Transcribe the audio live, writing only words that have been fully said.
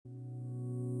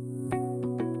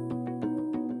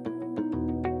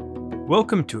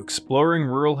Welcome to Exploring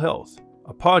Rural Health,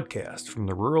 a podcast from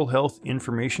the Rural Health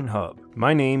Information Hub.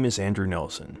 My name is Andrew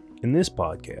Nelson. In this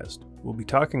podcast, we'll be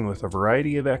talking with a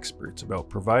variety of experts about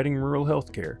providing rural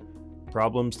health care,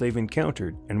 problems they've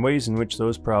encountered, and ways in which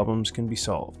those problems can be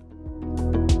solved.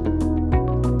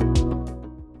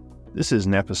 This is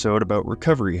an episode about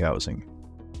recovery housing.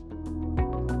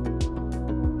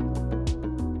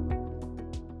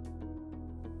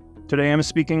 Today I'm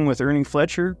speaking with Ernie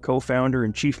Fletcher, co-founder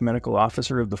and chief medical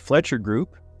officer of the Fletcher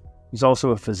Group. He's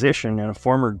also a physician and a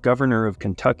former governor of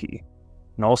Kentucky.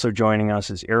 And also joining us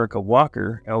is Erica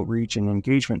Walker, outreach and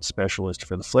engagement specialist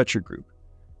for the Fletcher Group.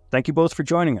 Thank you both for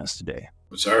joining us today.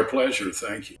 It's our pleasure.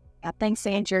 Thank you. Thanks,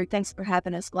 Andrew. Thanks for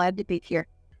having us. Glad to be here.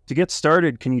 To get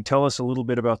started, can you tell us a little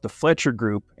bit about the Fletcher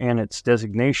Group and its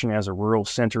designation as a rural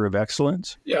center of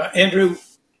excellence? Yeah, Andrew,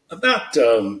 about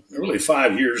really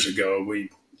 5 years ago, we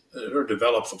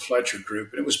developed the Fletcher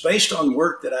Group, and it was based on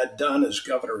work that I'd done as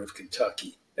governor of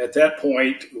Kentucky. At that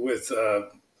point, with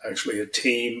actually a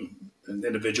team, an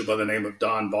individual by the name of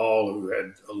Don Ball, who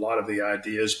had a lot of the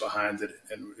ideas behind it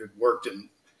and had worked in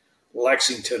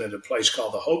Lexington at a place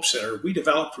called the Hope Center, we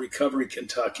developed Recovery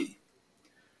Kentucky.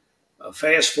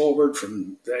 Fast forward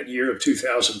from that year of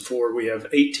 2004, we have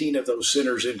 18 of those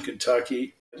centers in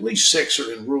Kentucky. At least 6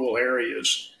 are in rural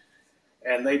areas.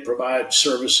 And they provide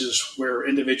services where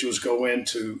individuals go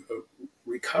into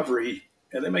recovery,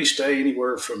 and they may stay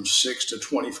anywhere from 6 to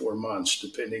 24 months,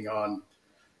 depending on,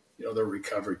 their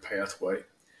recovery pathway.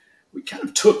 We kind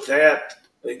of took that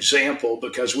example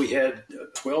because we had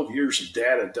 12 years of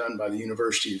data done by the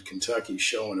University of Kentucky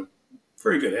showing a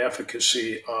very good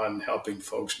efficacy on helping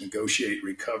folks negotiate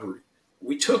recovery.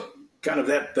 We took kind of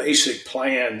that basic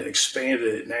plan,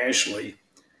 expanded it nationally,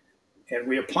 and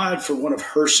we applied for one of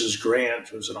HRSA's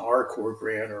grants. It was an RCOR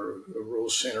grant, or a Rural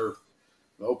Center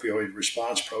Opioid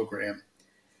Response Program.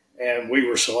 And we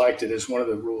were selected as one of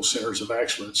the Rural Centers of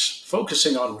Excellence,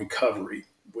 focusing on recovery,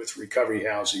 with recovery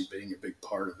housing being a big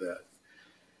part of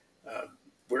that.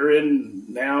 We're in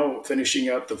now finishing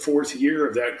up the 4th year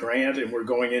of that grant, and we're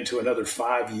going into another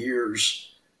 5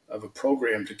 years of a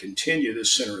program to continue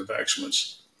this Center of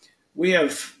Excellence. We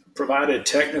have provided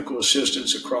technical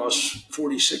assistance across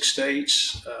 46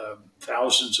 states,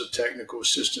 thousands of technical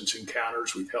assistance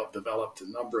encounters. We've helped develop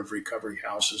a number of recovery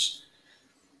houses.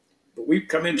 But we've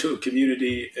come into a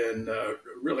community and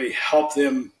really helped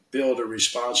them build a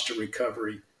response to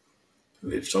recovery.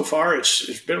 So far,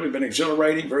 it's really been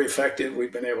exhilarating, very effective.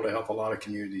 We've been able to help a lot of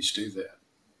communities do that.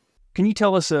 Can you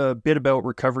tell us a bit about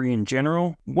recovery in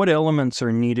general? What elements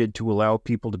are needed to allow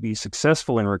people to be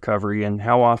successful in recovery, and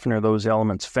how often are those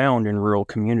elements found in rural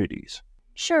communities?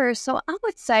 Sure. So I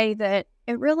would say that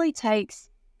it really takes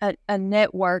a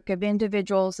network of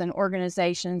individuals and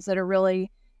organizations that are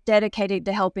really dedicated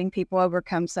to helping people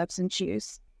overcome substance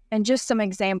use. And just some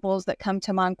examples that come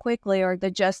to mind quickly are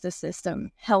the justice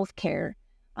system, healthcare,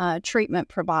 treatment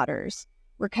providers,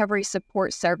 recovery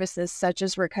support services such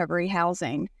as recovery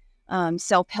housing,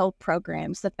 self-help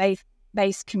programs, the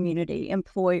faith-based community,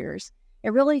 employers.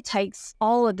 It really takes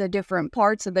all of the different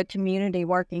parts of the community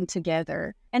working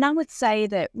together. And I would say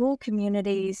that rural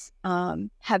communities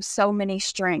have so many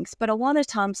strengths, but a lot of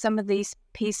times some of these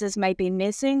pieces may be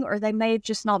missing, or they may have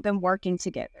just not been working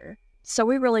together. So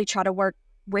we really try to work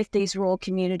with these rural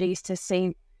communities to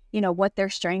see, what their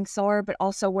strengths are, but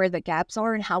also where the gaps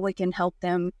are and how we can help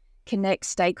them connect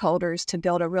stakeholders to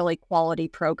build a really quality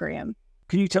program.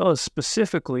 Can you tell us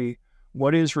specifically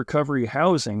what is recovery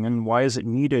housing and why is it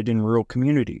needed in rural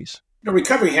communities?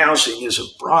 Recovery housing is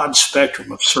a broad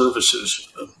spectrum of services,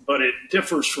 but it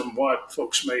differs from what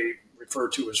folks may refer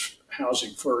to as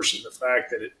housing first in the fact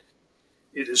that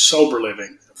it is sober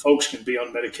living. Folks can be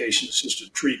on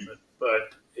medication-assisted treatment,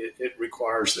 but it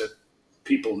requires that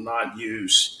people not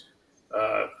use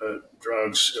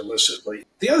drugs illicitly.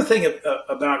 The other thing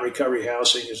about recovery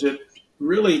housing is it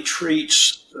really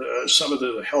treats some of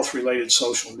the health-related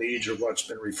social needs, or what's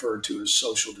been referred to as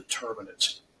social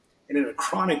determinants. And in a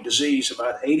chronic disease,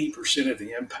 about 80% of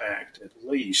the impact, at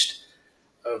least,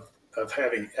 of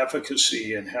having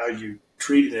efficacy in how you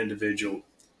treat an individual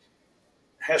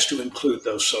has to include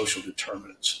those social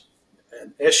determinants.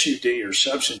 And SUD, or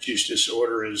substance use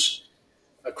disorder, is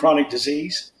a chronic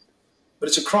disease, but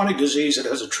it's a chronic disease that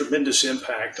has a tremendous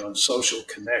impact on social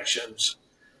connections,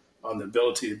 on the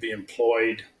ability to be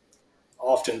employed.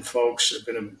 Often folks have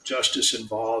been in justice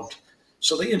involved,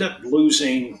 so they end up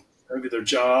losing maybe their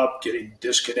job, getting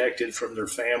disconnected from their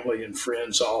family and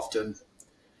friends often.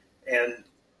 And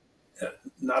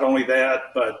not only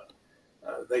that, but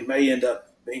they may end up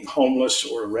being homeless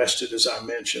or arrested, as I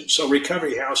mentioned. So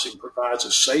recovery housing provides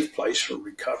a safe place for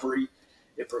recovery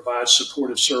It provides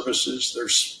supportive services.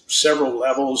 There's several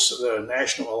levels. The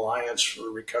National Alliance for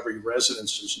Recovery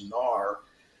Residences, NAR,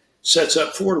 sets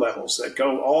up 4 levels that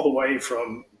go all the way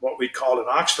from what we call an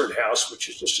Oxford house, which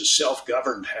is just a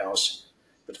self-governed house,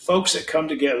 but folks that come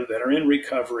together that are in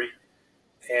recovery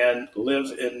and live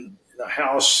in a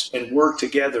house and work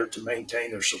together to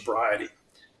maintain their sobriety.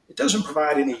 It doesn't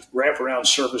provide any wraparound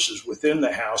services within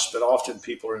the house, but often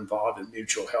people are involved in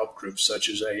mutual help groups such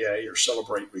as AA or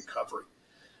Celebrate Recovery.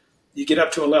 You get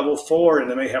up to a level 4, and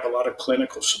they may have a lot of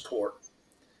clinical support.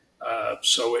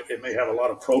 So it may have a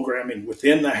lot of programming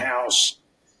within the house.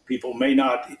 People may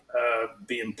not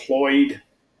be employed.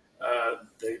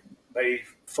 They may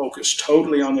focus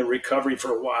totally on their recovery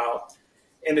for a while.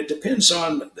 And it depends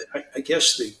on, I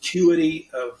guess, the acuity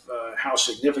of how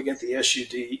significant the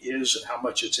SUD is and how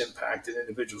much it's impacted an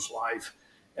individual's life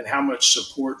and how much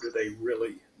support do they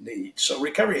really need. So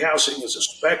recovery housing is a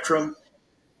spectrum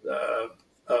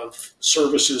of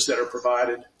services that are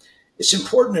provided. It's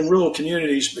important in rural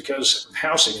communities because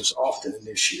housing is often an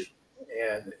issue.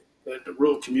 And the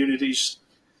rural communities,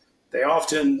 they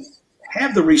often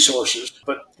have the resources,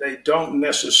 but they don't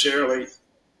necessarily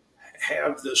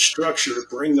have the structure to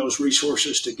bring those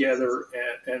resources together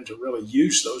and to really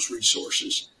use those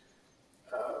resources.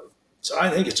 So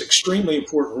I think it's extremely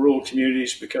important in rural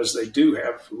communities because they do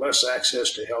have less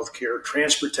access to health care.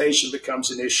 Transportation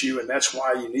becomes an issue, and that's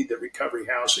why you need the recovery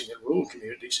housing in rural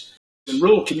communities. In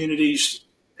rural communities,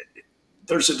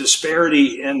 there's a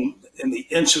disparity in the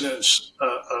incidence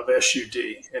of SUD,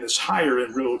 and it's higher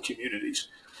in rural communities.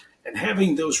 And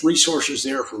having those resources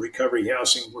there for recovery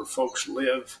housing where folks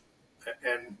live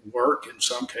and work in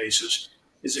some cases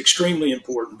is extremely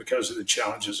important because of the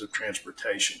challenges of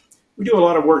transportation. We do a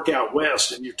lot of work out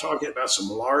west, and you're talking about some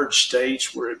large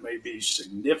states where it may be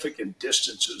significant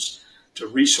distances to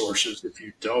resources if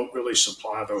you don't really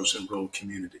supply those in rural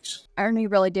communities. Ernie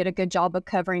really did a good job of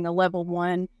covering the level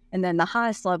 1 and then the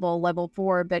highest level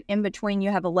 4, but in between you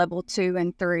have a level 2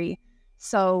 and 3.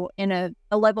 So in a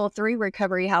level 3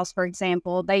 recovery house, for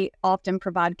example, they often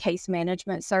provide case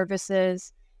management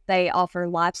services. They offer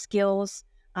life skills,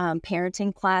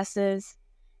 parenting classes,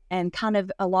 and kind of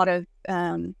a lot of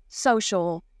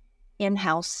social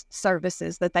in-house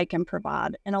services that they can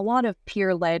provide, and a lot of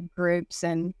peer-led groups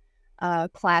and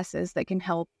classes that can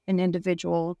help an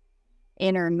individual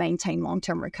enter and maintain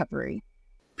long-term recovery.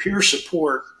 Peer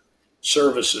support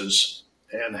services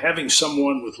and having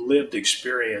someone with lived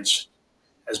experience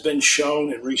has been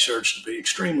shown in research to be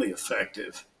extremely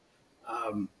effective.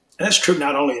 And that's true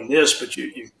not only in this, but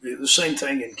the same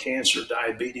thing in cancer,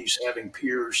 diabetes. Having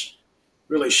peers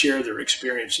really share their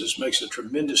experiences makes a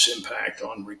tremendous impact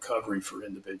on recovery for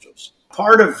individuals.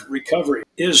 Part of recovery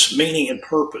is meaning and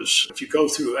purpose. If you go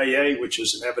through AA, which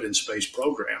is an evidence-based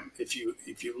program, if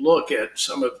you look at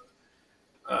some of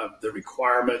the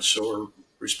requirements or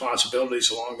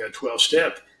responsibilities along that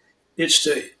 12-step, it's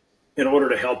in order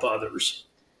to help others.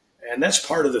 And that's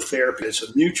part of the therapy. It's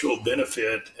a mutual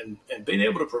benefit, and being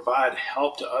able to provide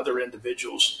help to other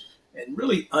individuals and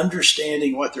really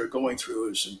understanding what they're going through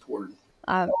is important.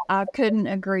 I couldn't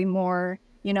agree more.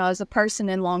 You know, as a person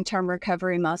in long-term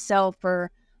recovery myself for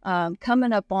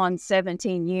coming up on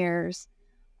 17 years,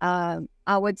 I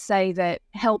would say that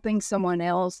helping someone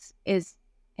else is,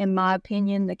 in my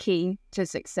opinion, the key to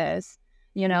success.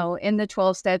 You know, in the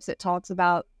 12 steps, it talks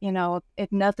about, you know, if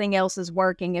nothing else is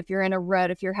working, if you're in a rut,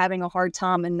 if you're having a hard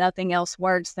time and nothing else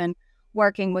works, then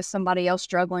working with somebody else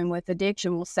struggling with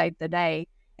addiction will save the day.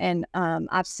 And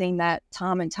I've seen that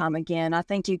time and time again. I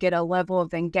think you get a level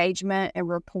of engagement and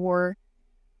rapport.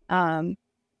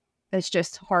 It's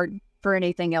just hard for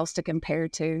anything else to compare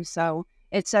to. So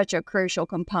it's such a crucial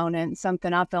component,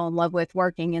 something I fell in love with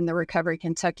working in the Recovery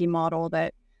Kentucky model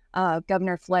that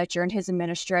Governor Fletcher and his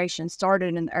administration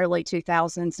started in the early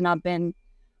 2000s. And I've been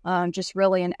just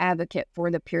really an advocate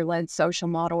for the peer-led social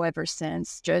model ever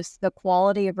since. Just the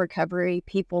quality of recovery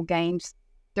people gained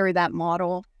through that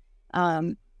model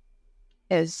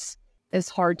is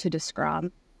hard to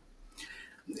describe.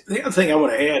 The other thing I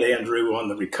want to add, Andrew, on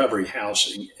the recovery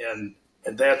housing, and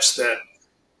that's that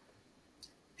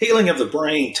healing of the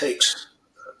brain takes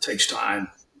time,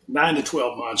 9 to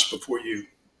 12 months before you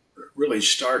really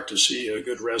start to see a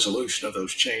good resolution of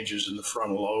those changes in the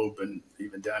frontal lobe and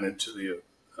even down into the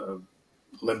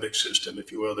limbic system,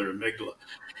 if you will, their amygdala.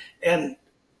 And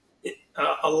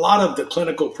a lot of the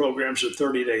clinical programs are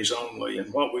 30 days only.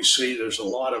 And what we see, there's a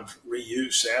lot of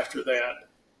reuse after that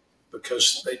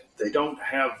because they don't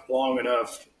have long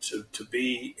enough to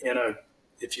be in a,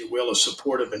 if you will, a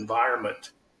supportive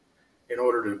environment in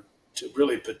order to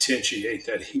really potentiate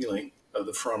that healing. of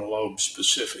the frontal lobe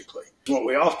specifically. What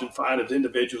we often find is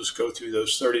individuals go through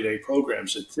those 30-day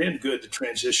programs. It's then good to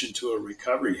transition to a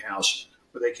recovery house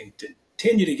where they can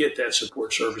continue to get that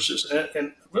support services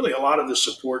and really a lot of the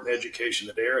support and education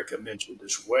that Erica mentioned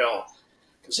as well.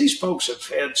 Because these folks have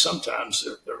had sometimes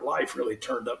their life really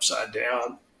turned upside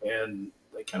down, and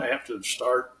they kind of have to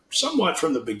start somewhat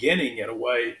from the beginning in a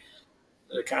way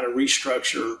to kind of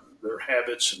restructure their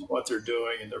habits and what they're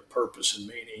doing and their purpose and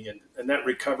meaning. And that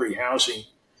recovery housing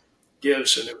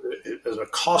gives as a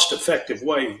cost-effective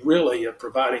way, really, of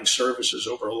providing services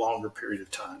over a longer period of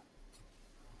time.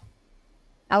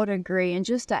 I would agree. And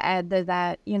just to add to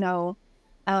that,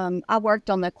 I worked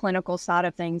on the clinical side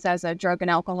of things as a drug and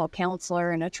alcohol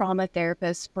counselor and a trauma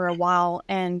therapist for a while.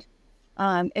 And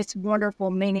it's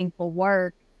wonderful, meaningful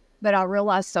work. But I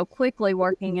realized so quickly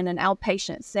working in an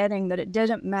outpatient setting that it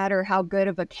didn't matter how good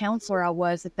of a counselor I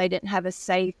was if they didn't have a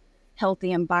safe,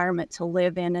 healthy environment to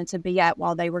live in and to be at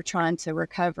while they were trying to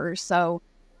recover. So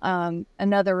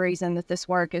another reason that this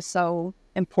work is so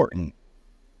important.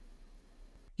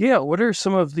 Yeah, what are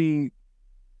some of the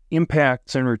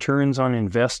impacts and returns on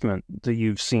investment that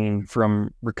you've seen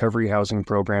from recovery housing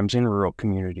programs in rural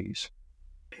communities?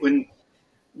 When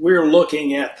we're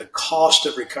looking at the cost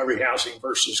of recovery housing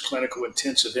versus clinical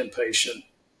intensive inpatient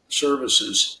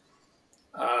services,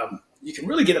 you can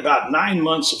really get about 9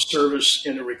 months of service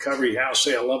in a recovery house,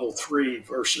 say a level 3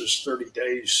 versus 30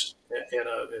 days in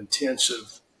an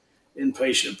intensive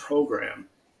inpatient program.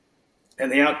 And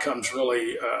the outcomes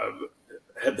really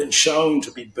have been shown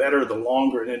to be better the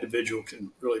longer an individual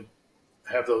can really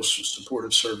have those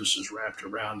supportive services wrapped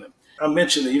around them. I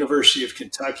mentioned the University of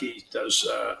Kentucky does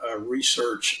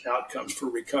research outcomes for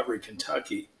Recovery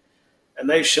Kentucky, and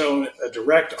they've shown a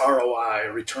direct ROI,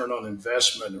 a return on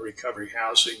investment in recovery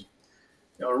housing,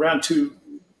 around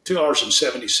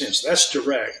 $2.70. That's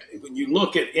direct. When you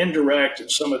look at indirect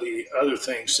and some of the other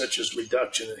things, such as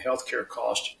reduction in healthcare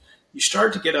costs, you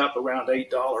start to get up around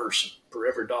 $8 per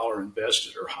every dollar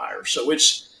invested or higher. So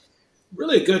it's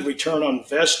really a good return on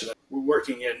investment. We're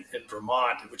working in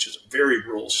Vermont, which is a very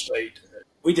rural state.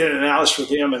 We did an analysis for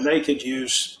them, and they could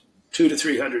use 200 to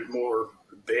 300 more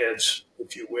beds,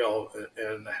 if you will,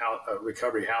 and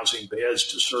recovery housing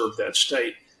beds to serve that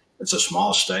state. It's a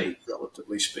small state,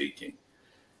 relatively speaking.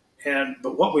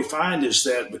 But what we find is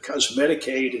that because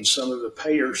Medicaid and some of the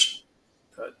payers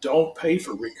don't pay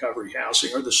for recovery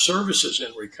housing or the services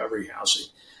in recovery housing,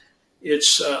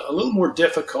 it's a little more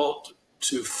difficult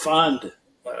to fund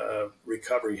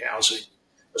recovery housing,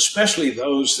 especially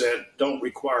those that don't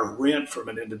require rent from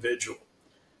an individual.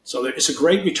 So it's a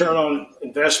great return on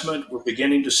investment. We're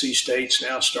beginning to see states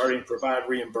now starting to provide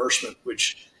reimbursement,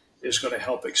 which is going to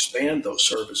help expand those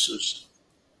services.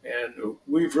 And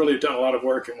we've really done a lot of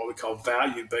work in what we call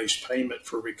value-based payment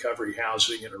for recovery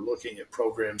housing and are looking at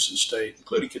programs in state,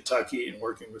 including Kentucky and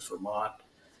working with Vermont,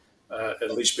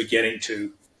 at least beginning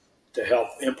to help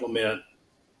implement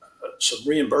some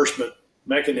reimbursement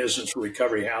mechanisms for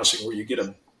recovery housing where you get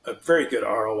a very good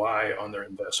ROI on their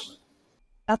investment.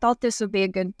 I thought this would be a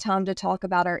good time to talk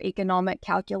about our economic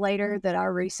calculator that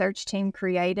our research team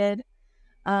created.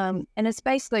 And it's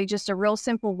basically just a real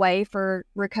simple way for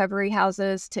recovery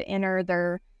houses to enter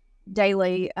their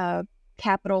daily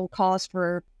capital costs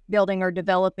for building or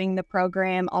developing the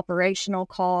program, operational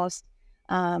costs,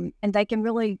 and they can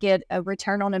really get a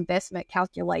return on investment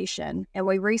calculation. And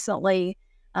we recently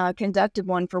conducted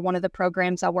one for one of the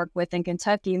programs I work with in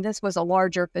Kentucky, and this was a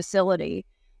larger facility.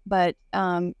 But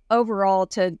overall,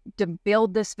 to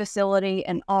build this facility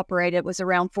and operate it was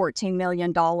around $14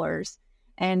 million.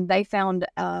 And they found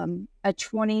around a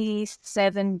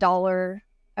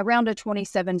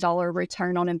 $27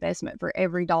 return on investment for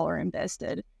every dollar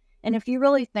invested. And if you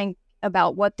really think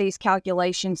about what these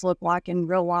calculations look like in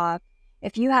real life,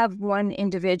 if you have one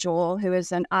individual who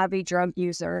is an IV drug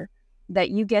user, that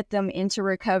you get them into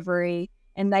recovery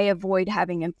and they avoid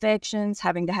having infections,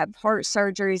 having to have heart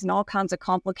surgeries and all kinds of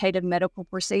complicated medical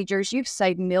procedures, you've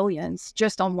saved millions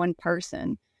just on one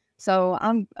person. So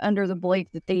I'm under the belief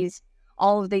that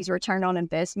all of these return on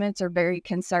investments are very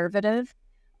conservative.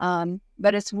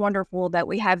 But it's wonderful that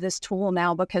we have this tool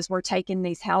now because we're taking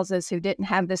these houses who didn't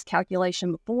have this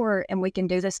calculation before, and we can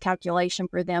do this calculation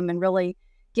for them and really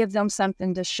give them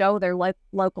something to show their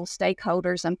local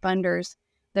stakeholders and funders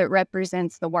that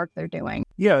represents the work they're doing.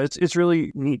 Yeah, it's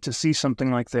really neat to see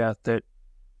something like that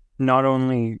not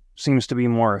only seems to be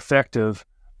more effective,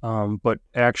 but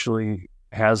actually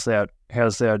has that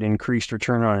increased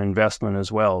return on investment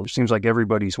as well. It seems like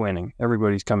everybody's winning.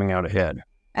 Everybody's coming out ahead.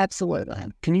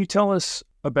 Absolutely. Can you tell us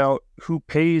about who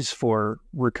pays for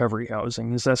recovery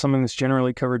housing? Is that something that's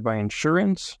generally covered by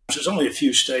insurance? There's only a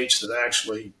few states that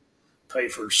actually pay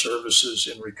for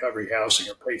services in recovery housing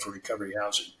or pay for recovery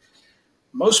housing.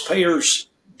 Most payers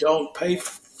don't pay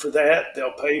for that.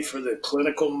 They'll pay for the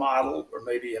clinical model or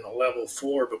maybe in a level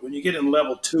 4. But when you get in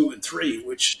level 2 and 3,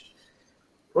 which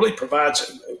really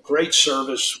provides a great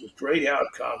service with great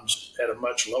outcomes at a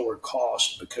much lower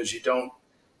cost because you don't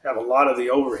have a lot of the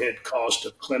overhead cost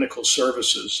of clinical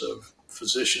services of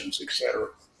physicians, et cetera.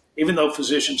 Even though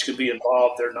physicians can be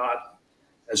involved, they're not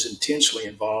as intensely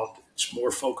involved. It's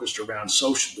more focused around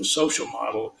the social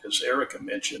model, as Erica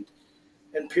mentioned,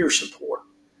 and peer support.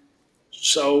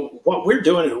 So what we're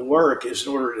doing at work is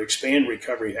in order to expand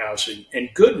recovery housing and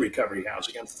good recovery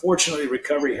housing. Unfortunately,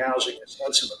 recovery housing has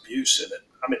had some abuse in it.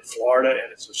 I'm in Florida,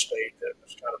 and it's a state that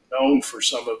was kind of known for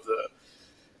some of the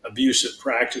abusive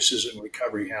practices in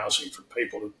recovery housing for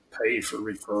people to pay for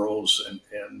referrals and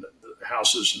the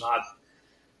houses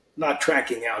not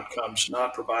tracking outcomes,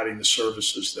 not providing the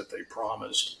services that they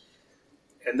promised.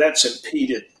 And that's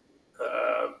impeded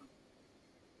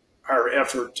our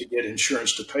effort to get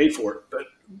insurance to pay for it. But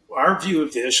our view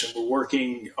of this, and we're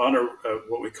working on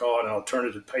what we call an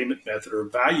alternative payment method or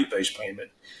value-based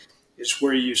payment, is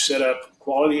where you set up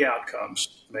quality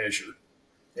outcomes measured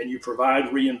and you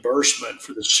provide reimbursement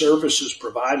for the services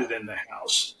provided in the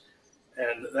house.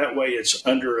 And that way it's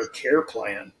under a care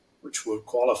plan, which would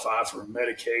qualify for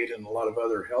Medicaid and a lot of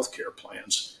other healthcare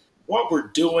plans. What we're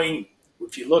doing,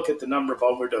 if you look at the number of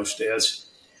overdose deaths,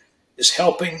 is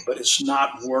helping, but it's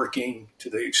not working to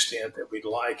the extent that we'd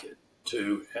like it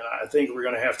to. And I think we're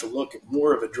going to have to look at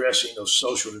more of addressing those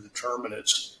social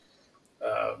determinants.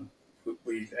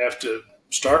 We have to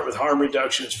start with harm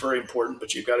reduction. It's very important,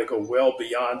 but you've got to go well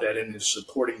beyond that into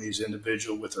supporting these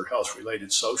individuals with their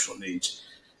health-related social needs.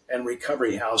 And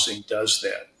recovery housing does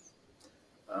that.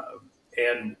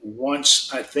 And once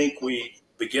I think we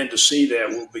begin to see that,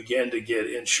 we'll begin to get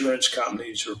insurance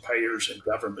companies or payers and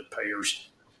government payers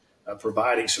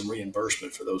providing some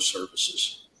reimbursement for those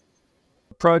services.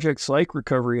 Projects like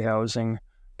recovery housing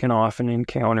can often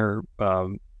encounter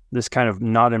this kind of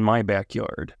not in my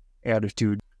backyard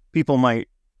attitude. People might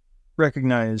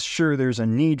recognize, sure, there's a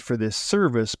need for this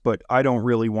service, but I don't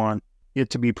really want it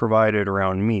to be provided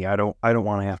around me. I don't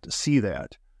want to have to see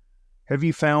that. Have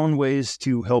you found ways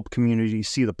to help communities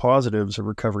see the positives of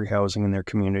recovery housing in their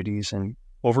communities and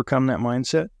overcome that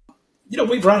mindset?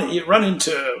 We've run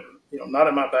into, not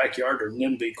in my backyard or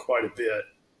NIMBY quite a bit.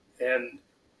 And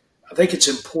I think it's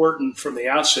important from the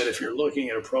outset, if you're looking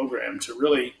at a program, to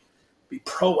really be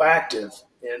proactive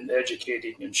in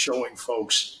educating and showing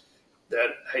folks that,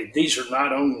 hey, these are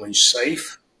not only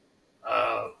safe,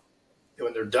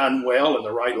 when they're done well in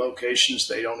the right locations,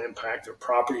 they don't impact their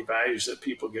property values that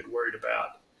people get worried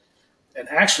about. And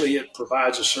actually, it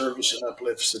provides a service and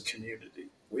uplifts the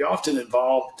community. We often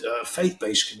involved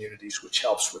faith-based communities, which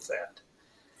helps with that.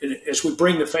 And as we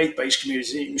bring the faith-based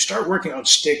communities in, we start working on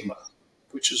stigma,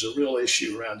 which is a real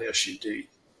issue around SUD.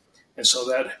 And so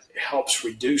that helps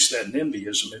reduce that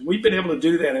NIMBYism. And we've been able to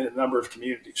do that in a number of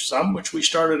communities, some which we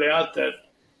started out that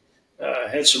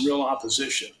had some real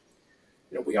opposition.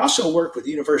 We also work with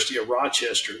the University of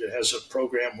Rochester that has a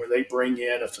program where they bring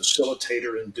in a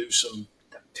facilitator and do some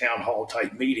town hall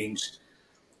type meetings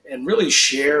and really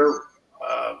share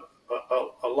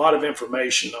a lot of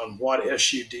information on what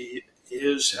SUD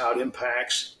is, how it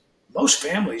impacts. Most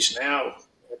families now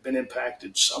have been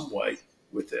impacted some way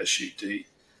with SUD.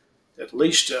 At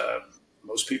least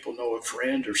most people know a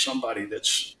friend or somebody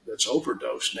that's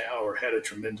overdosed now or had a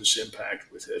tremendous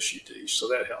impact with SUD. So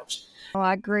that helps. Well,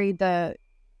 I agree that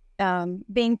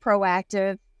being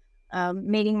proactive,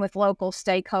 meeting with local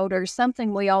stakeholders,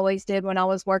 something we always did when I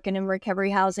was working in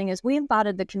recovery housing is we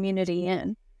invited the community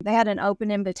in. They had an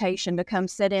open invitation to come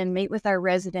sit in, meet with our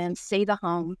residents, see the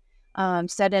home,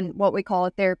 sit in what we call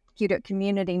a therapeutic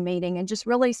community meeting and just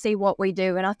really see what we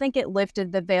do. And I think it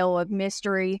lifted the veil of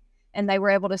mystery and they were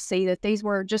able to see that these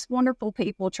were just wonderful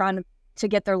people trying to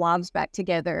get their lives back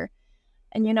together.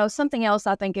 And, something else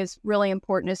I think is really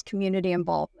important is community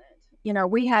involvement.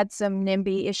 We had some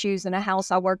NIMBY issues in a house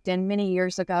I worked in many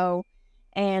years ago,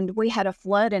 and we had a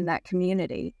flood in that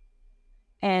community.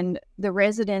 And the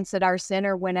residents at our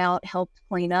center went out, helped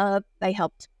clean up. They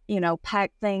helped,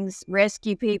 pack things,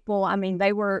 rescue people. I mean,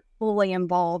 they were fully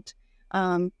involved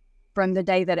from the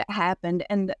day that it happened.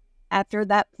 And after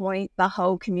that point, the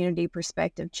whole community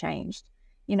perspective changed.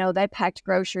 They packed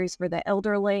groceries for the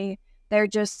elderly. They're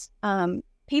just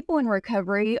people in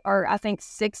recovery are, I think,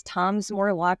 6 times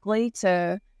more likely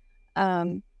to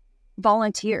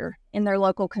volunteer in their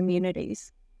local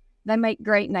communities. they make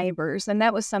great neighbors. And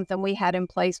that was something we had in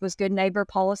place, was good neighbor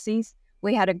policies.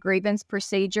 We had a grievance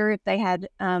procedure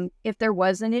if there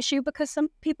was an issue, because some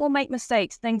people make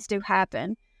mistakes, things do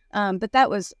happen. But that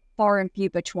was far and few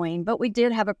between. But we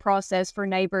did have a process for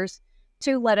neighbors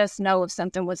to let us know if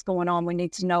something was going on we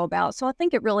need to know about. So I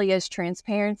think it really is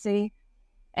transparency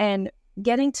and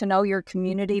getting to know your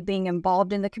community, being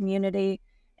involved in the community.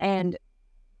 And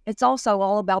it's also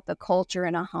all about the culture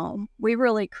in a home. We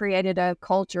really created a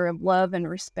culture of love and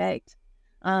respect,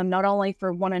 not only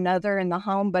for one another in the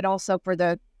home, but also for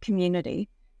the community.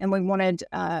 And we wanted,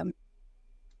 it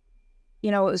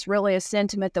was really a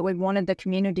sentiment that we wanted the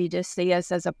community to see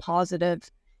us as a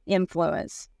positive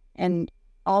influence. And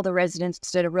all the residents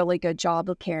did a really good job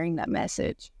of carrying that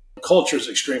message. Culture is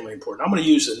extremely important. I'm going to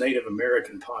use the Native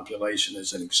American population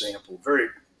as an example, very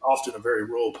often a very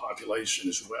rural population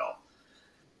as well.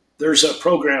 There's a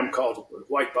program called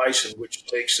White Bison, which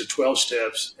takes the 12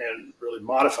 steps and really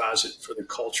modifies it for the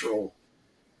cultural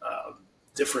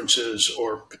differences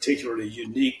or particularly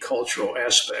unique cultural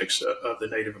aspects of the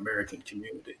Native American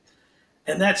community.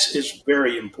 And is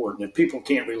very important. If people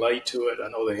can't relate to it, I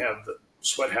know they have the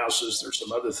sweat houses. There's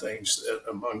some other things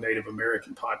among Native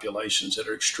American populations that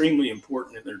are extremely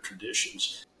important in their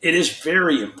traditions. It is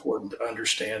very important to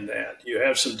understand that. You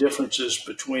have some differences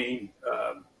between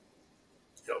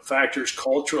factors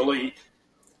culturally,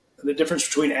 the difference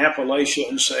between Appalachia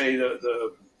and, say,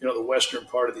 the western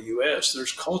part of the U.S.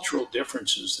 There's cultural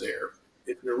differences there.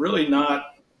 If you're really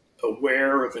not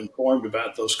aware of, informed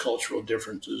about those cultural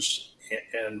differences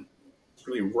and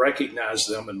really recognize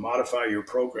them and modify your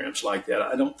programs like that,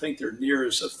 I don't think they're near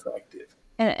as effective.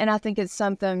 And I think it's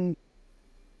something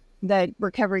that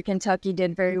Recovery Kentucky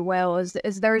did very well is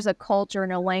there's a culture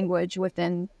and a language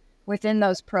within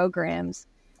those programs.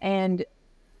 And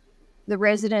the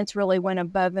residents really went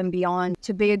above and beyond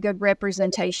to be a good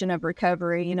representation of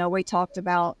recovery. We talked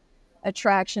about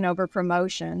attraction over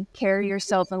promotion. Carry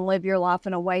yourself and live your life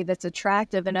in a way that's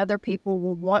attractive, and other people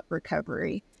will want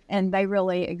recovery. And they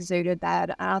really exuded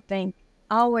that. I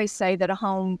always say that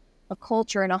a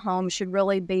culture in a home should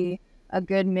really be a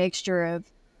good mixture of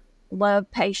love,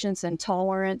 patience, and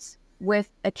tolerance with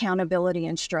accountability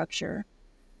and structure.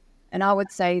 And I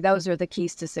would say those are the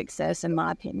keys to success, in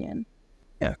my opinion.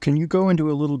 Yeah, can you go into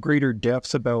a little greater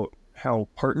depth about how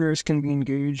partners can be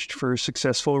engaged for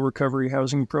successful recovery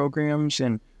housing programs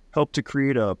and help to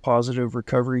create a positive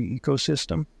recovery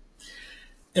ecosystem?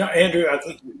 Andrew, I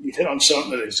think you hit on something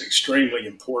that is extremely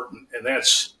important, and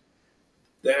that's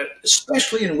that,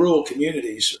 especially in rural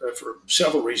communities, for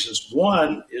several reasons.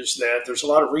 One is that there's a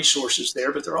lot of resources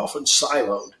there, but they're often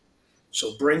siloed.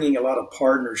 So bringing a lot of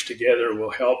partners together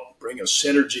will help bring a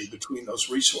synergy between those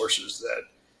resources that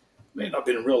may not have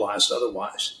been realized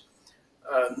otherwise.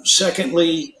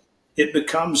 Secondly, it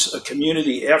becomes a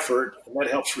community effort, and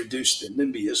that helps reduce the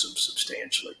NIMBYism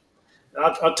substantially.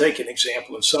 I'll take an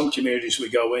example. In some communities we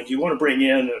go in, you want to bring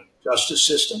in a justice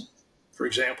system, for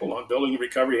example, on building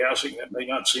recovery housing. That may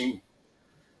not seem,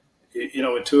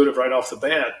 intuitive right off the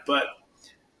bat, but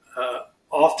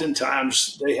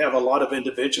oftentimes they have a lot of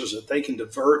individuals that they can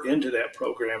divert into that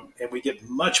program, and we get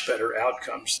much better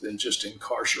outcomes than just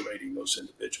incarcerating those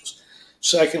individuals.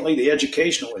 Secondly, the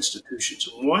educational institutions.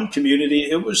 In one community,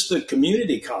 it was the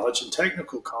community college and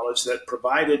technical college that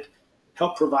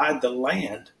helped provide the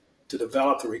land to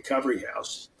develop the recovery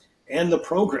house and the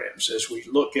programs. As we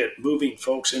look at moving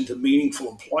folks into meaningful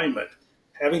employment,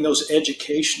 having those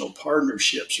educational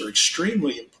partnerships are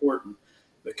extremely important,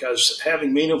 because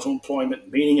having meaningful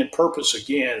employment, meaning and purpose,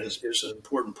 again, is an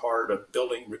important part of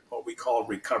building what we call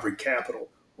recovery capital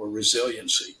or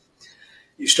resiliency.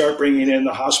 You start bringing in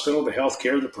the hospital, the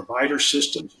healthcare, the provider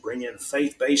systems, bring in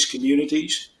faith-based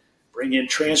communities, bring in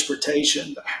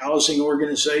transportation, the housing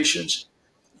organizations.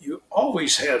 You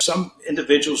always have some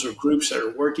individuals or groups that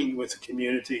are working with the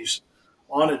communities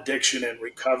on addiction and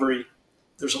recovery.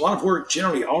 There's a lot of work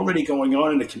generally already going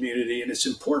on in the community, and it's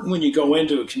important when you go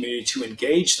into a community to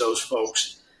engage those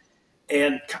folks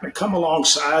and kind of come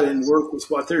alongside and work with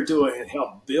what they're doing and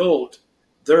help build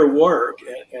their work.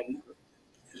 And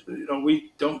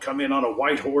we don't come in on a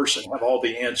white horse and have all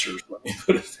the answers, let me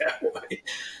put it that way.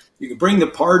 You can bring the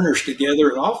partners together,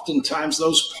 and oftentimes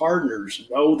those partners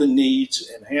know the needs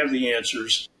and have the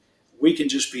answers. We can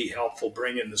just be helpful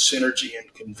bringing the synergy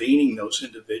and convening those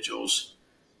individuals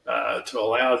to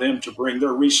allow them to bring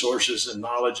their resources and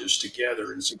knowledges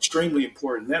together. And it's extremely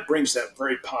important. That brings that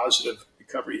very positive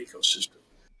recovery ecosystem.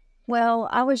 Well,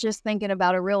 I was just thinking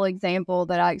about a real example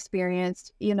that I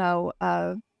experienced,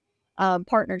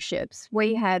 partnerships.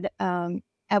 We had,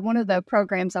 at one of the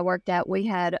programs I worked at, we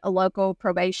had a local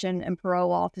probation and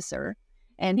parole officer.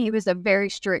 And he was a very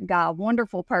strict guy,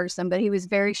 wonderful person, but he was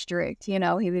very strict. He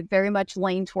would very much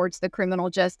lean towards the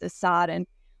criminal justice side. And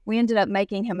we ended up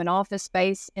making him an office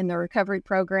space in the recovery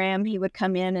program. He would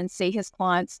come in and see his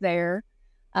clients there.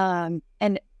 And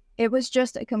it was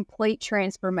just a complete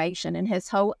transformation in his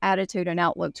whole attitude and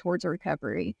outlook towards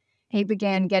recovery. He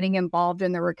began getting involved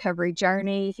in the recovery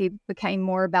journey. He became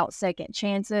more about second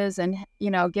chances and,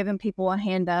 giving people a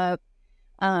hand up.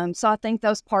 So I think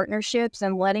those partnerships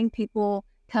and letting people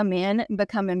come in and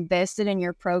become invested in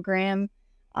your program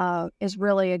is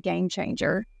really a game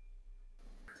changer.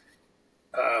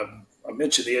 I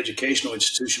mentioned the educational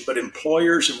institution, but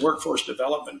employers and workforce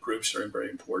development groups are very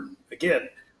important. Again,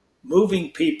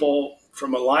 moving people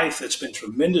from a life that's been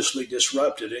tremendously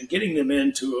disrupted and getting them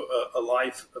into a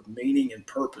life of meaning and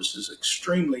purpose is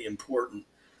extremely important.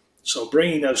 So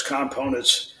bringing those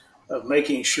components of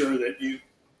making sure that you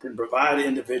can provide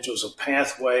individuals a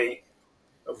pathway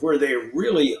of where they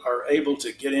really are able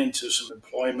to get into some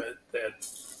employment that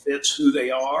fits who they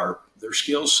are, their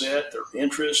skill set, their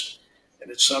interest,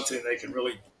 and it's something they can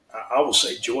really, I will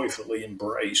say, joyfully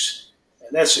embrace. And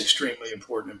that's extremely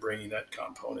important in bringing that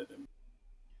component in.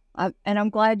 And I'm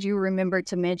glad you remembered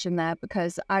to mention that,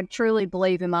 because I truly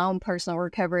believe in my own personal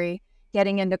recovery,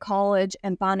 getting into college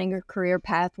and finding a career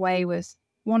pathway was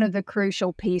one of the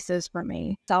crucial pieces for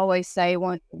me. I always say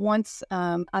once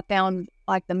I found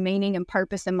like the meaning and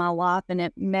purpose in my life and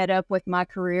it met up with my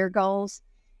career goals,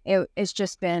 it's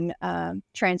just been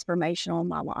transformational in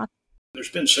my life.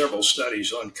 There's been several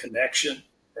studies on connection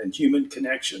and human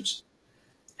connections,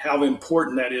 how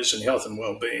important that is in health and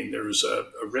well-being. There was a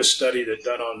risk study that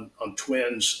done on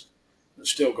twins that's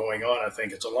still going on. I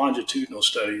think it's a longitudinal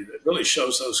study that really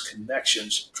shows those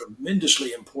connections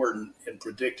tremendously important in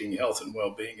predicting health and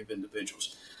well-being of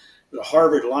individuals. There's a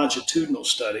Harvard longitudinal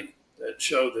study that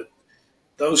showed that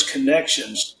those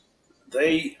connections,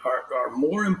 they are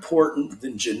more important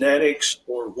than genetics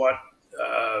or what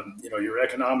your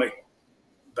economic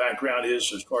background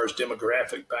is as far as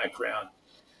demographic background.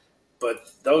 But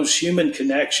those human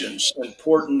connections are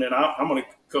important, and I'm going to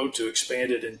go to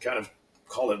expand it and kind of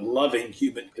call it loving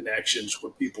human connections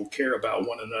where people care about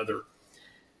one another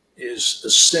is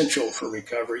essential for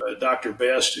recovery. Dr.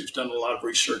 Best, who's done a lot of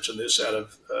research on this out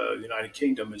of the United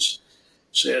Kingdom, has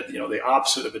said, the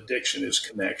opposite of addiction is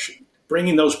connection.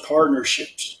 Bringing those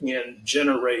partnerships in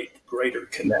generate greater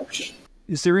connection.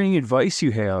 Is there any advice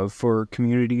you have for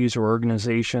communities or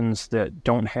organizations that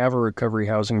don't have a recovery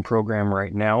housing program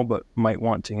right now but might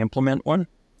want to implement one?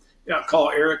 Yeah, call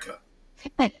Erica.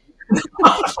 Give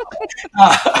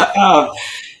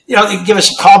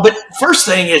us a call. But first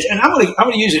thing is, and I'm going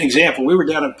to use an example. We were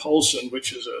down in Polson,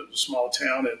 which is a small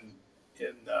town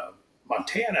in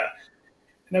Montana,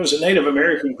 and there was a Native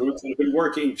American group that had been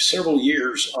working several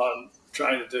years on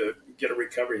trying to get a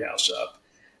recovery house up.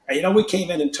 And, we came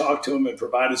in and talked to them and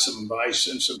provided some advice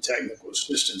and some technical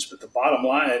assistance. But the bottom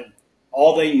line,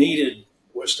 all they needed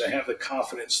was to have the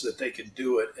confidence that they could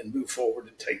do it and move forward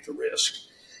and take the risk.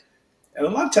 And a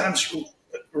lot of times,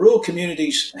 rural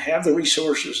communities have the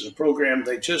resources, the program.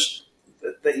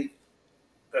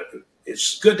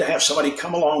 It's good to have somebody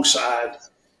come alongside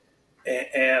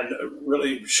and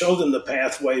really show them the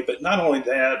pathway. But not only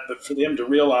that, but for them to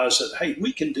realize that, hey,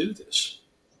 we can do this.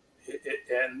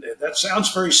 And that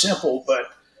sounds very simple,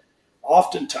 but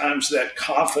oftentimes that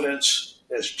confidence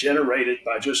is generated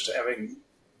by just having,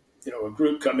 a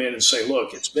group come in and say,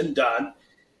 look, it's been done.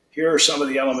 Here are some of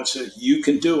the elements that you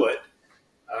can do it.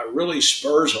 Really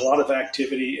spurs a lot of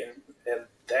activity. And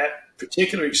that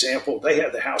particular example, they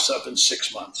had the house up in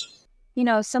 6 months.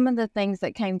 Some of the things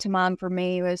that came to mind for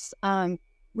me was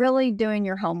really doing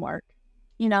your homework.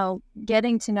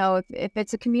 Getting to know if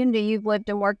it's a community you've lived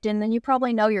and worked in, then you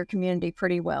probably know your community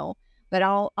pretty well. But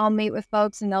I'll meet with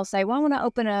folks and they'll say, well, I want to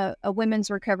open a women's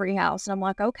recovery house. And I'm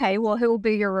like, okay, well, who will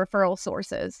be your referral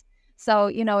sources? So,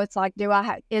 it's like,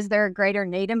 is there a greater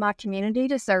need in my community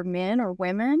to serve men or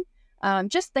women?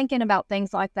 Just thinking about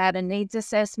things like that and needs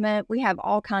assessment. We have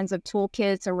all kinds of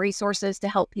toolkits and resources to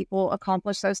help people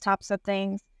accomplish those types of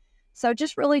things. So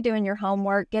just really doing your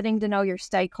homework, getting to know your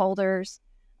stakeholders,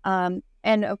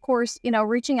 and of course,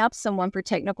 reaching out to someone for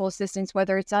technical assistance,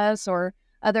 whether it's us or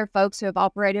other folks who have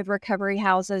operated recovery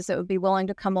houses that would be willing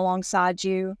to come alongside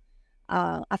you.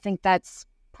 I think that's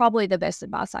probably the best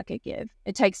advice I could give.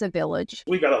 It takes a village.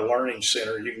 We've got a learning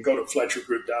center. You can go to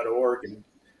fletchergroup.org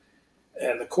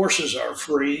and the courses are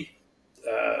free.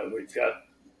 We've got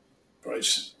probably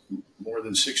more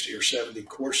than 60 or 70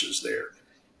 courses there.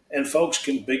 And folks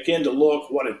can begin to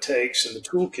look what it takes, and the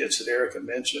toolkits that Erica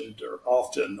mentioned are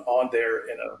often on there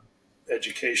in an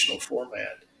educational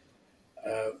format.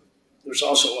 There's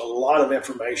also a lot of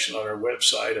information on our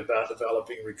website about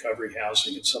developing recovery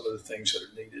housing and some of the things that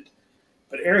are needed.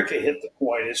 But Erica hit the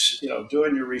point. It's,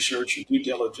 doing your research, your due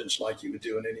diligence like you would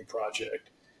do in any project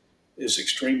is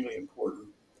extremely important.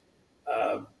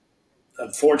 Uh,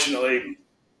 Unfortunately,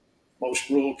 most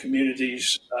rural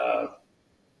communities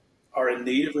are in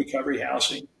need of recovery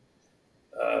housing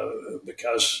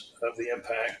because of the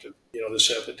impact of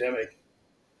this epidemic.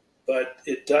 But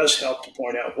it does help to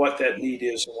point out what that need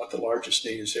is and what the largest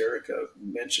need is, Erica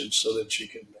mentioned, so that you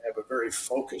can have a very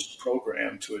focused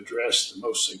program to address the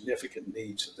most significant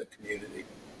needs of the community.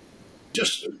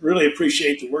 Just really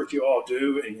appreciate the work you all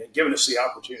do and giving us the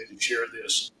opportunity to share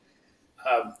this.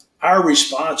 Our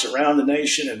response around the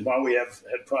nation, and while we have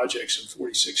had projects in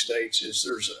 46 states, is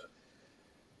there's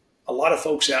a lot of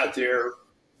folks out there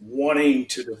wanting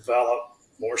to develop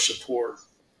more support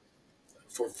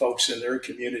for folks in their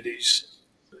communities.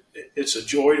 It's a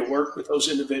joy to work with those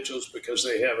individuals because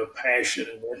they have a passion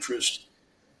and interest.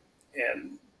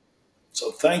 And so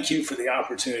thank you for the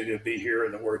opportunity to be here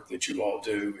and the work that you all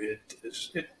do.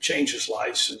 It changes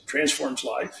lives and transforms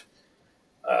life.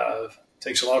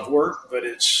 Takes a lot of work, but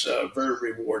it's very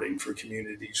rewarding for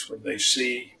communities when they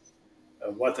see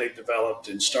what they've developed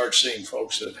and start seeing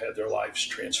folks that have had their lives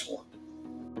transformed.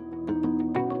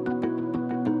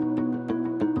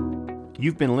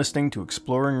 You've been listening to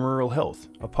Exploring Rural Health,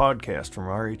 a podcast from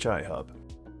RHI Hub.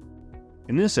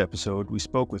 In this episode, we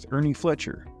spoke with Ernie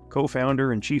Fletcher,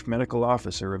 co-founder and chief medical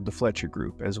officer of the Fletcher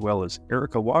Group, as well as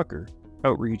Erica Walker,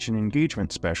 outreach and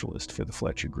engagement specialist for the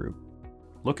Fletcher Group.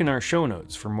 Look in our show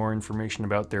notes for more information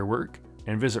about their work,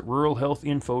 and visit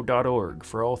ruralhealthinfo.org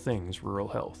for all things rural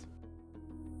health.